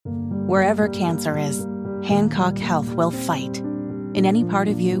Wherever cancer is, Hancock Health will fight. In any part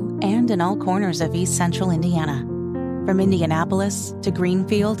of you and in all corners of East Central Indiana. From Indianapolis to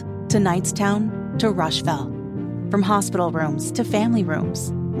Greenfield to Knightstown to Rushville. From hospital rooms to family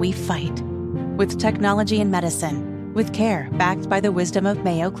rooms, we fight. With technology and medicine, with care backed by the wisdom of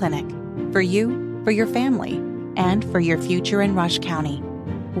Mayo Clinic. For you, for your family, and for your future in Rush County.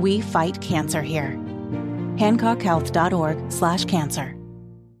 We fight cancer here. HancockHealth.org/cancer.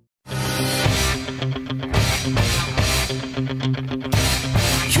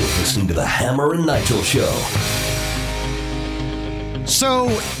 You're listening to the Hammer and Nigel Show.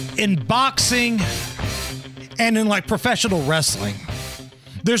 So, in boxing and in like professional wrestling,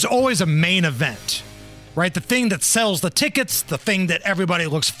 there's always a main event, right? The thing that sells the tickets, the thing that everybody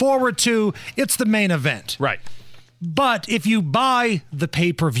looks forward to, it's the main event. Right. But if you buy the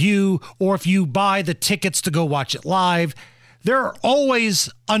pay-per-view or if you buy the tickets to go watch it live, there are always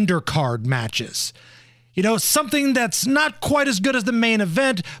undercard matches. You know, something that's not quite as good as the main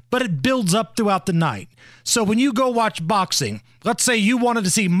event, but it builds up throughout the night. So when you go watch boxing, let's say you wanted to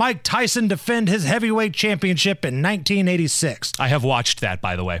see Mike Tyson defend his heavyweight championship in 1986. I have watched that,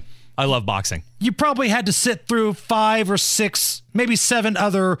 by the way. I love boxing. You probably had to sit through 5 or 6, maybe 7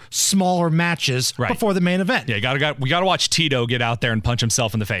 other smaller matches before the main event. Yeah, we got to watch Tito get out there and punch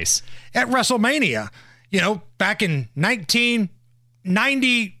himself in the face. At WrestleMania, you know, back in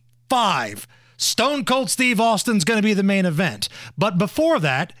 1995, Stone Cold Steve Austin's going to be the main event. But before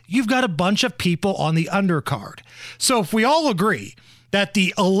that, you've got a bunch of people on the undercard. So if we all agree that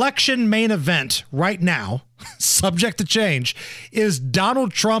the election main event right now, subject to change, is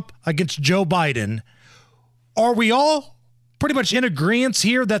Donald Trump against Joe Biden, are we all pretty much in agreement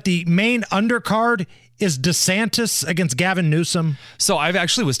here that the main undercard is DeSantis against Gavin Newsome? So I've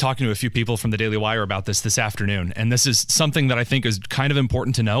actually was talking to a few people from the Daily Wire about this afternoon, and this is something that I think is kind of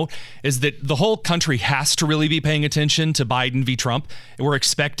important to know, is that the whole country has to really be paying attention to Biden v. Trump. We're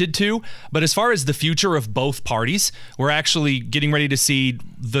expected to, but as far as the future of both parties, we're actually getting ready to see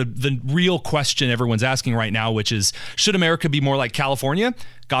the real question everyone's asking right now, which is, should America be more like California,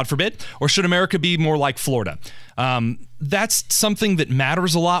 God forbid, or should America be more like Florida? That's something that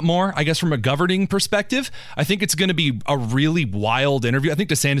matters a lot more, I guess, from a governing perspective. I think it's going to be a really wild interview. I think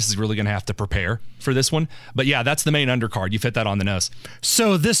DeSantis is really going to have to prepare for this one. But yeah, that's the main undercard. You fit that on the nose.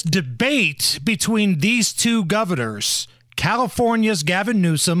 So this debate between these two governors, California's Gavin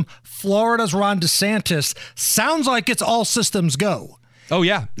Newsom, Florida's Ron DeSantis, sounds like it's all systems go. Oh,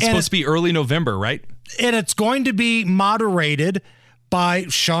 yeah. It's supposed to be early November, right? And it's going to be moderated by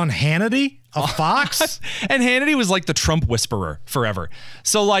Sean Hannity of Fox. And Hannity was like the Trump whisperer forever.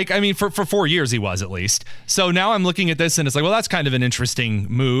 So like, I mean, for 4 years he was at least. So now I'm looking at this and it's like, well, that's kind of an interesting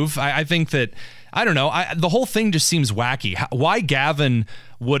move. I think that, I don't know, the whole thing just seems wacky. Why Gavin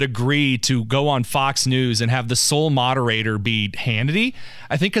would agree to go on Fox News and have the sole moderator be Hannity?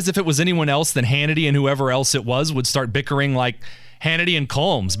 I think because if it was anyone else, then Hannity and whoever else it was would start bickering like Hannity and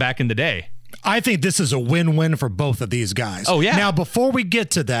Colmes back in the day. I think this is a win-win for both of these guys. Oh, yeah. Now, before we get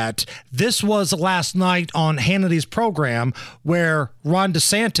to that, this was last night on Hannity's program where Ron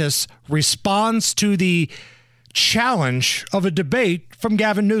DeSantis responds to the challenge of a debate from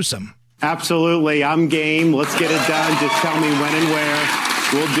Gavin Newsom. Absolutely. I'm game. Let's get it done. Just tell me when and where.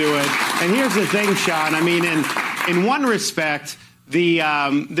 We'll do it. And here's the thing, Sean. I mean, in one respect,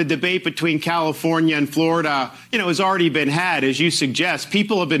 the debate between California and Florida, has already been had, as you suggest.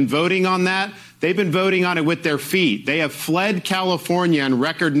 People have been voting on that. They've been voting on it with their feet. They have fled California in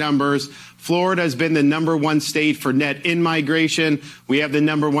record numbers. Florida has been the #1 state for net in-migration. We have the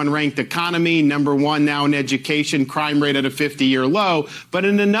 #1 ranked economy, #1 now in education, crime rate at a 50-year low. But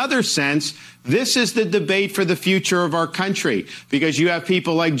in another sense, this is the debate for the future of our country, because you have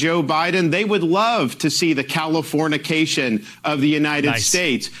people like Joe Biden. They would love to see the Californication of the United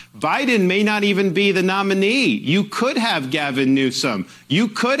States. Biden may not even be the nominee. You could have Gavin Newsom. You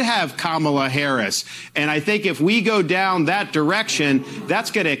could have Kamala Harris. And I think if we go down that direction,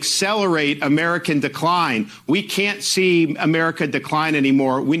 that's going to accelerate American decline. We can't see America decline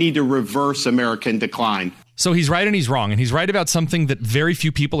anymore. We need to reverse American decline. So he's right and he's wrong. And he's right about something that very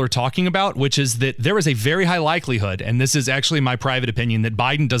few people are talking about, which is that there is a very high likelihood, and this is actually my private opinion, that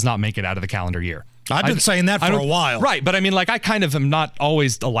Biden does not make it out of the calendar year. I've been saying that for a while. Right, but I mean, like, I kind of am not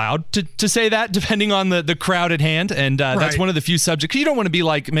always allowed to say that, depending on the crowd at hand, and that's one of the few subjects. You don't want to be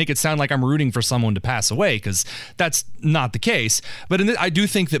like, make it sound like I'm rooting for someone to pass away, because that's not the case. But I do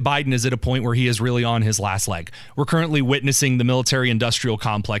think that Biden is at a point where he is really on his last leg. We're currently witnessing the military-industrial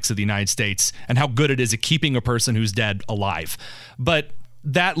complex of the United States and how good it is at keeping a person who's dead alive. But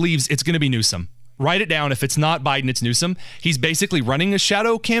that leaves, it's going to be Newsom. Write it down. If it's not Biden, it's Newsom. He's basically running a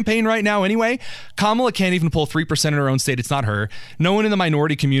shadow campaign right now anyway. Kamala can't even pull 3% in her own state. It's not her. No one in the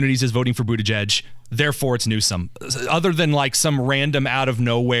minority communities is voting for Buttigieg. Therefore, it's Newsom. Other than like some random out of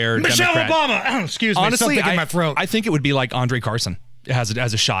nowhere Michelle Democrat. Obama. Excuse me. Honestly, something in my throat. I think it would be like Andre Carson has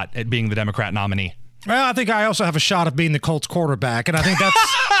a shot at being the Democrat nominee. Well, I think I also have a shot of being the Colts quarterback, and I think that's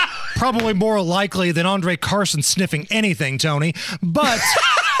probably more likely than Andre Carson sniffing anything, Tony. But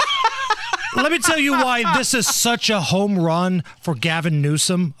let me tell you why this is such a home run for Gavin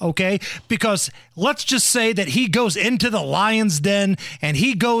Newsom, okay? Because let's just say that he goes into the lion's den and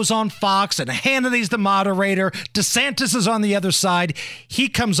he goes on Fox and Hannity's the moderator. DeSantis is on the other side. He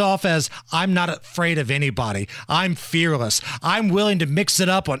comes off as, I'm not afraid of anybody. I'm fearless. I'm willing to mix it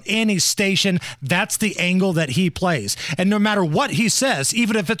up on any station. That's the angle that he plays. And no matter what he says,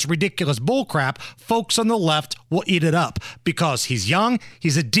 even if it's ridiculous bullcrap, folks on the left will eat it up because he's young,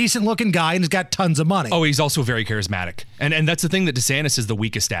 he's a decent looking guy, and he's got tons of money. Oh, he's also very charismatic. And that's the thing that DeSantis is the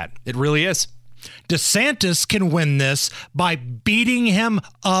weakest at. It really is. DeSantis can win this by beating him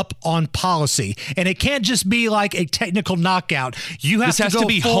up on policy. And it can't just be like a technical knockout. This has to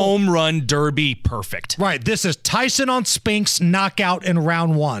be home run derby perfect. Right. This is Tyson on Spinks knockout in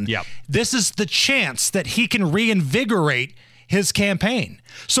round one. Yep. This is the chance that he can reinvigorate his campaign.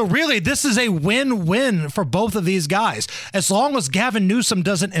 So really, this is a win-win for both of these guys. As long as Gavin Newsom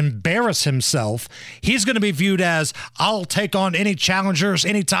doesn't embarrass himself, he's going to be viewed as, I'll take on any challengers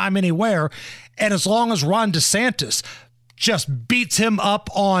anytime, anywhere. And as long as Ron DeSantis just beats him up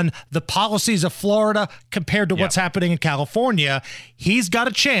on the policies of Florida compared to what's happening in California, he's got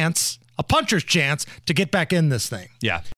a chance, a puncher's chance, to get back in this thing. Yeah.